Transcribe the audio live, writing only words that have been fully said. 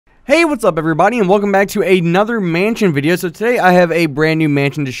Hey, what's up everybody, and welcome back to another mansion video. So today I have a brand new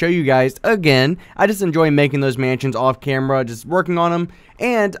mansion to show you guys again. I just enjoy making those mansions off camera, just working on them,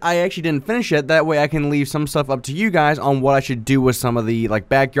 and I actually didn't finish it. That way I can leave some stuff up to you guys on what I should do with some of the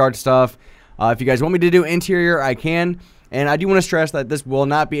backyard stuff. If you guys want me to do interior, I can. And I do want to stress that this will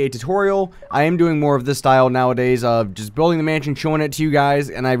not be a tutorial. I am doing more of this style nowadays of just building the mansion, showing it to you guys,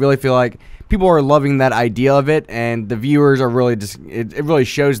 and I really feel like people are loving that idea of it, and the viewers are really just, it really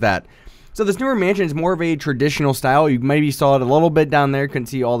shows that. So this newer mansion is more of a traditional style. You maybe saw it a little bit down there, couldn't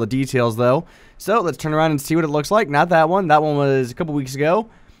see all the details though. So let's turn around and see what it looks like. Not that one was a couple weeks ago.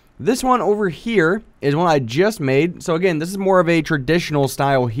 This one over here is one I just made. So again, this is more of a traditional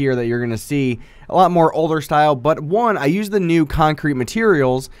style here that you're going to see. A lot more older style, but one, I used the new concrete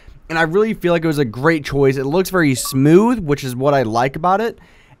materials, and I really feel like it was a great choice. It looks very smooth, which is what I like about it.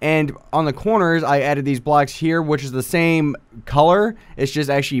 And on the corners, I added these blocks here, which is the same color. It's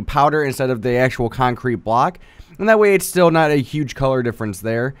just actually powder instead of the actual concrete block. And that way, it's still not a huge color difference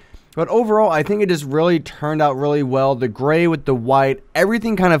there. But overall, I think it just really turned out really well. The gray with the white,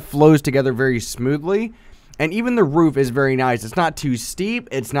 everything kind of flows together very smoothly. And even the roof is very nice. It's not too steep.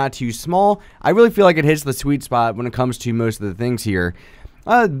 It's not too small. I really feel like it hits the sweet spot when it comes to most of the things here.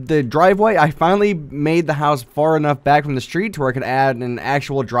 The driveway, I finally made the house far enough back from the street to where I could add an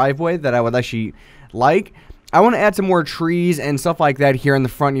actual driveway that I would actually like. I want to add some more trees and stuff like that here in the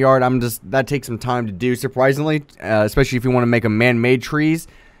front yard. That takes some time to do, surprisingly, especially if you want to make them man-made trees.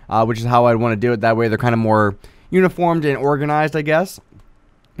 Which is how I'd want to do it. That way they're kind of more uniformed and organized, I guess.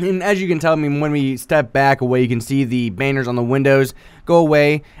 And as you can tell, I mean, when we step back away, you can see the banners on the windows go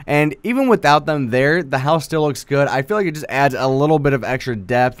away. And even without them there, the house still looks good. I feel like it just adds a little bit of extra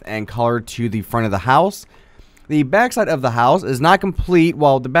depth and color to the front of the house. The backside of the house is not complete,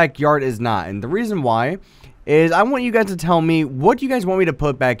 while the backyard is not. And the reason why is I want you guys to tell me, what do you guys want me to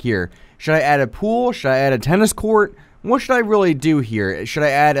put back here? Should I add a pool? Should I add a tennis court? What should I really do here? Should I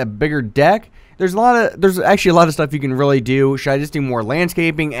add a bigger deck? There's actually a lot of stuff you can really do. Should I just do more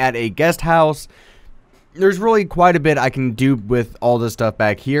landscaping, add a guest house? There's really quite a bit I can do with all this stuff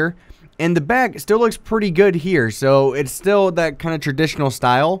back here. And the back still looks pretty good here. So it's still that kind of traditional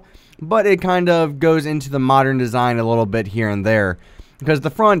style, but it kind of goes into the modern design a little bit here and there. Because the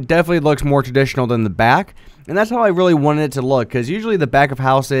front definitely looks more traditional than the back. And that's how I really wanted it to look. Because usually the back of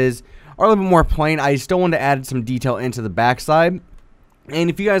houses are a little bit more plain. I still want to add some detail into the backside. And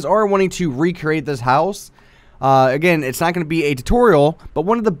if you guys are wanting to recreate this house, again, it's not going to be a tutorial, but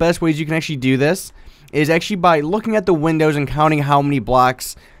one of the best ways you can actually do this is actually by looking at the windows and counting how many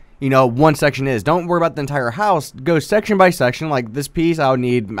blocks, one section is. Don't worry about the entire house. Go section by section. Like this piece, I would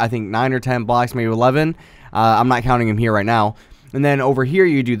need, I think, 9 or 10 blocks, maybe 11. I'm not counting them here right now. And then over here,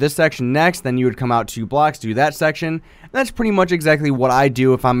 you do this section next. Then you would come out 2 blocks, do that section. That's pretty much exactly what I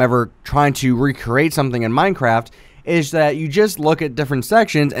do if I'm ever trying to recreate something in Minecraft, is that you just look at different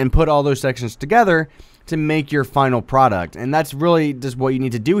sections and put all those sections together to make your final product. And that's really just what you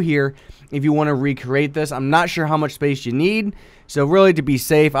need to do here if you want to recreate this. I'm not sure how much space you need. So really, to be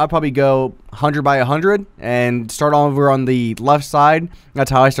safe, I'd probably go 100 by 100 and start over on the left side.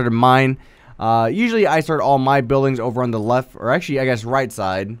 That's how I started mine. Usually I start all my buildings over on the left, or actually I guess right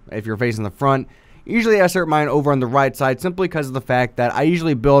side if you're facing the front. Usually I start mine over on the right side simply because of the fact that I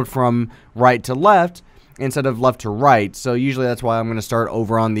usually build from right to left instead of left to right. So usually that's why I'm going to start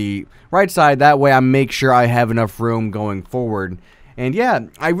over on the right side. That way I make sure I have enough room going forward. And yeah,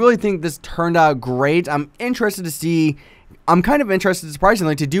 I really think this turned out great. I'm interested to see, I'm kind of interested,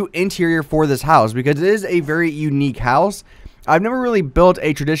 surprisingly, to do interior for this house because it is a very unique house. I've never really built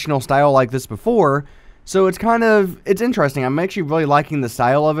a traditional style like this before, so it's interesting. I'm actually really liking the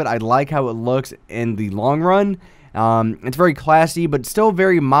style of it. I like how it looks in the long run. It's very classy, but still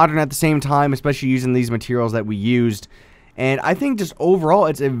very modern at the same time, especially using these materials that we used. And I think just overall,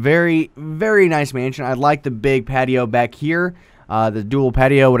 it's a very, very nice mansion. I like the big patio back here, the dual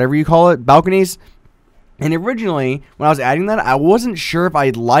patio, whatever you call it, balconies. And originally, when I was adding that, I wasn't sure if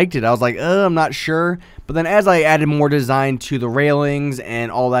I liked it. I was like, I'm not sure. But then as I added more design to the railings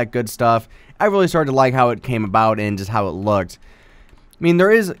and all that good stuff, I really started to like how it came about and just how it looked. I mean,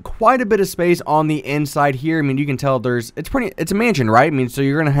 there is quite a bit of space on the inside here. I mean, you can tell it's a mansion, right? I mean, so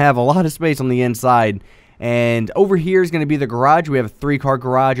you're going to have a lot of space on the inside. And over here is going to be the garage. We have a 3-car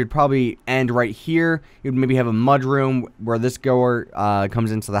garage. It'd probably end right here. You'd maybe have a mudroom where this door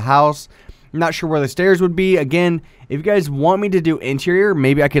comes into the house. I'm not sure where the stairs would be. Again, if you guys want me to do interior,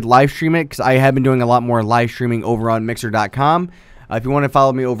 maybe I could live stream it because I have been doing a lot more live streaming over on Mixer.com. If you want to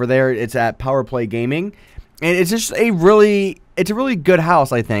follow me over there, it's at Powerplay Gaming. And it's just it's a really good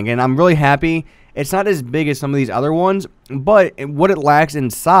house, I think. And I'm really happy. it's not as big as some of these other ones, but what it lacks in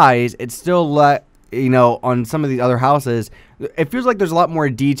size, it's still you know, on some of these other houses, it feels like there's a lot more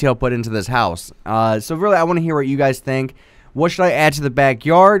detail put into this house. So really, I want to hear what you guys think. What should I add to the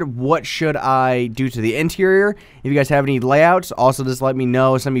backyard? What should I do to the interior? If you guys have any layouts, also just let me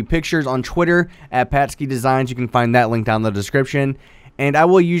know. Send me pictures on Twitter at Patsky Designs. You can find that link down in the description. And I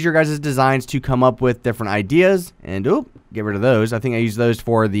will use your guys' designs to come up with different ideas. And, oh, get rid of those. I think I used those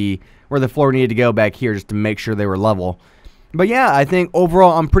for where the floor needed to go back here just to make sure they were level. But yeah, I think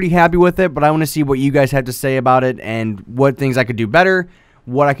overall I'm pretty happy with it. But I want to see what you guys have to say about it and what things I could do better,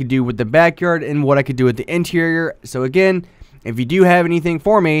 what I could do with the backyard, and what I could do with the interior. So again, if you do have anything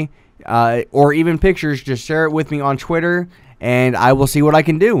for me, or even pictures, just share it with me on Twitter, and I will see what I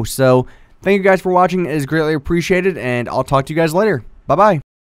can do. So, thank you guys for watching. It is greatly appreciated, and I'll talk to you guys later. Bye-bye.